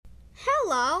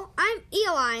Hello, I'm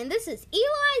Eli, and this is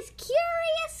Eli's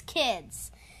Curious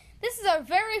Kids. This is our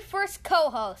very first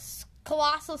co-host,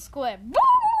 Colossal Squid.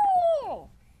 Woo!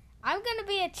 I'm going to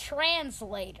be a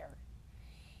translator.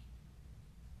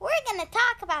 We're going to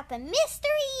talk about the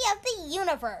mystery of the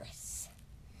universe.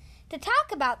 To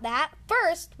talk about that,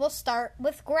 first we'll start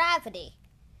with gravity.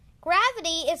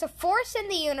 Gravity is a force in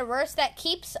the universe that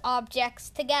keeps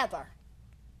objects together.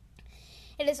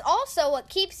 It is also what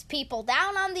keeps people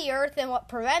down on the earth and what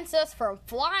prevents us from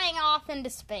flying off into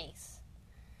space.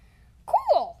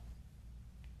 Cool!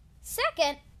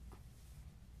 Second,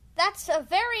 that's a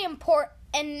very important,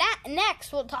 and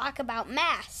next we'll talk about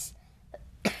mass.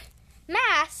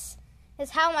 Mass is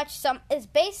how much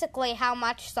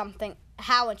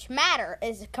matter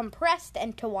is compressed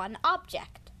into one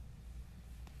object.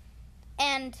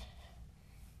 And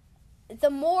the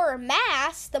more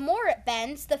mass, the more it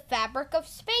bends the fabric of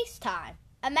space-time.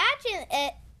 Imagine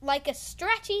it like a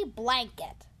stretchy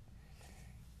blanket.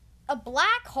 A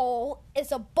black hole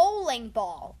is a bowling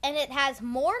ball, and it has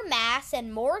more mass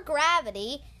and more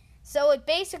gravity, so it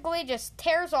basically just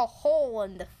tears a hole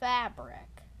in the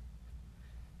fabric.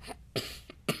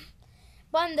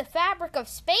 But in the fabric of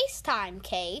space-time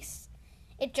case,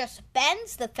 it just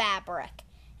bends the fabric,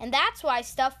 and that's why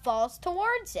stuff falls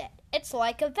towards it. It's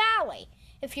like a valley.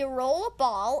 If you roll a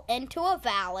ball into a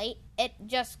valley, it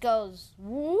just goes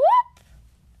whoop.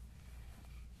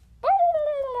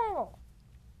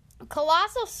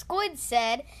 Colossal Squid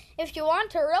said, if you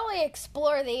want to really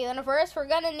explore the universe, we're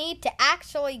going to need to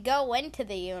actually go into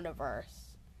the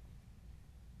universe.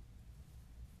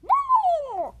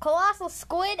 Colossal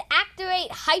Squid,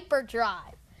 activate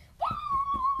hyperdrive.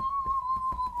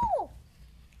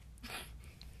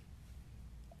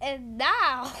 And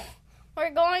now we're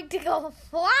going to go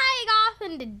flying off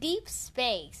into deep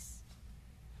space.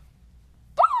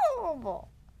 Boom!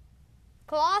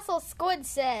 Colossal Squid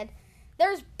said,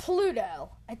 there's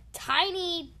Pluto, a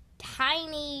tiny,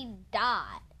 tiny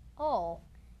dot. Oh,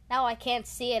 now I can't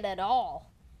see it at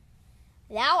all.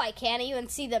 Now I can't even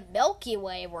see the Milky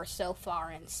Way. We're so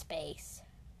far in space.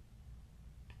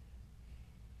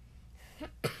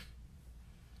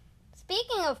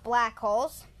 Speaking of black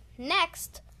holes,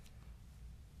 next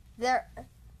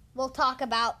we'll talk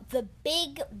about the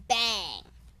Big Bang.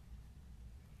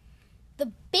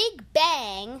 The Big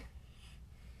Bang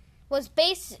was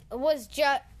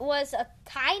a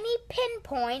tiny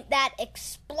pinpoint that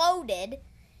exploded,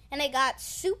 and it got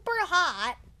super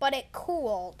hot, but it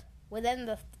cooled within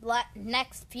the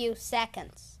next few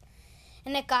seconds.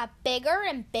 And it got bigger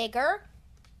and bigger,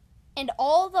 and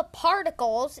all the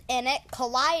particles in it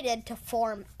collided to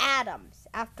form atoms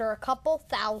after a couple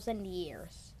thousand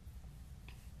years.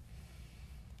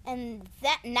 And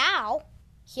now,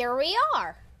 here we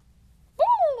are.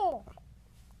 Woo!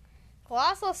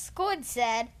 Colossal Squid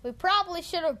said, we probably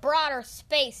should have brought our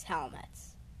space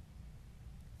helmets.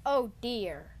 Oh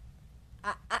dear.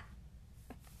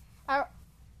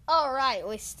 All right,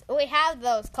 we have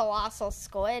those, Colossal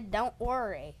Squid. Don't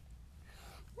worry.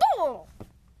 Boom!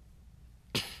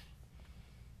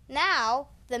 Now,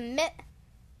 the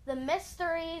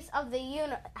mysteries of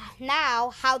now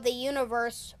how the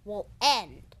universe will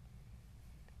end.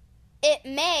 It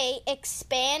may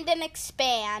expand and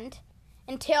expand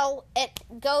until it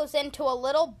goes into a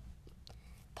little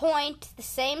point the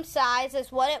same size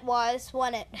as what it was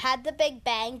when it had the Big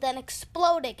Bang, then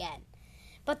explode again.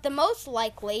 But the most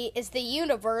likely is the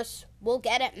universe will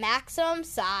get at maximum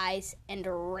size and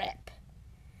rip.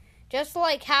 Just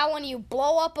like how when you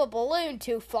blow up a balloon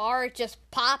too far, it just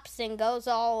pops and goes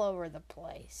all over the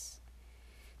place.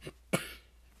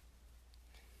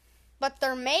 But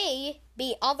there may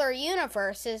be other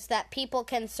universes that people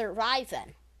can survive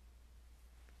in.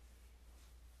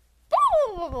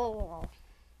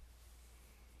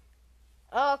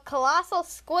 Colossal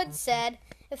Squid said,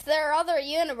 if there are other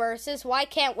universes, why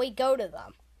can't we go to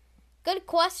them? Good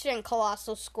question,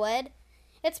 Colossal Squid.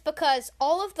 It's because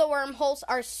all of the wormholes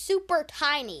are super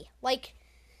tiny, like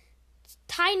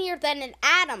tinier than an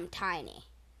atom tiny.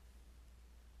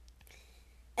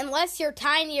 Unless you're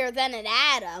tinier than an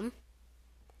atom,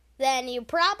 then you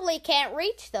probably can't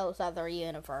reach those other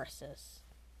universes.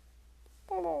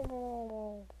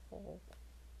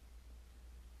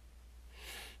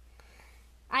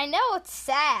 I know it's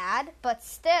sad, but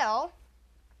still,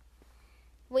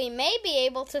 we may be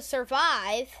able to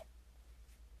survive.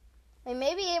 We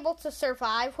may be able to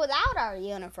survive without our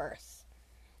universe.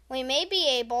 We may be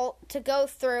able to go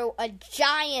through a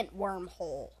giant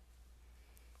wormhole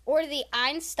or the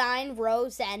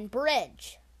Einstein-Rosen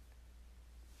bridge.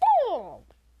 Boom!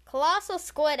 Colossal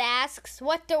Squid asks,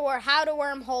 how do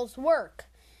wormholes work?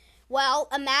 Well,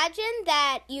 imagine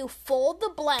that you fold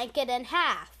the blanket in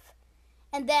half,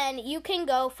 and then you can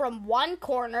go from one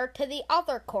corner to the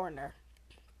other corner.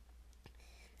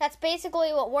 That's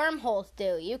basically what wormholes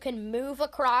do. You can move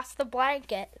across the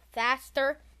blanket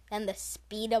faster than the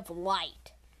speed of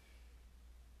light.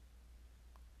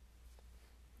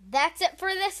 That's it for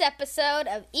this episode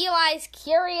of Eli's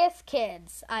Curious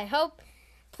Kids.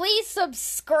 Please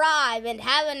subscribe and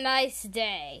have a nice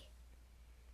day.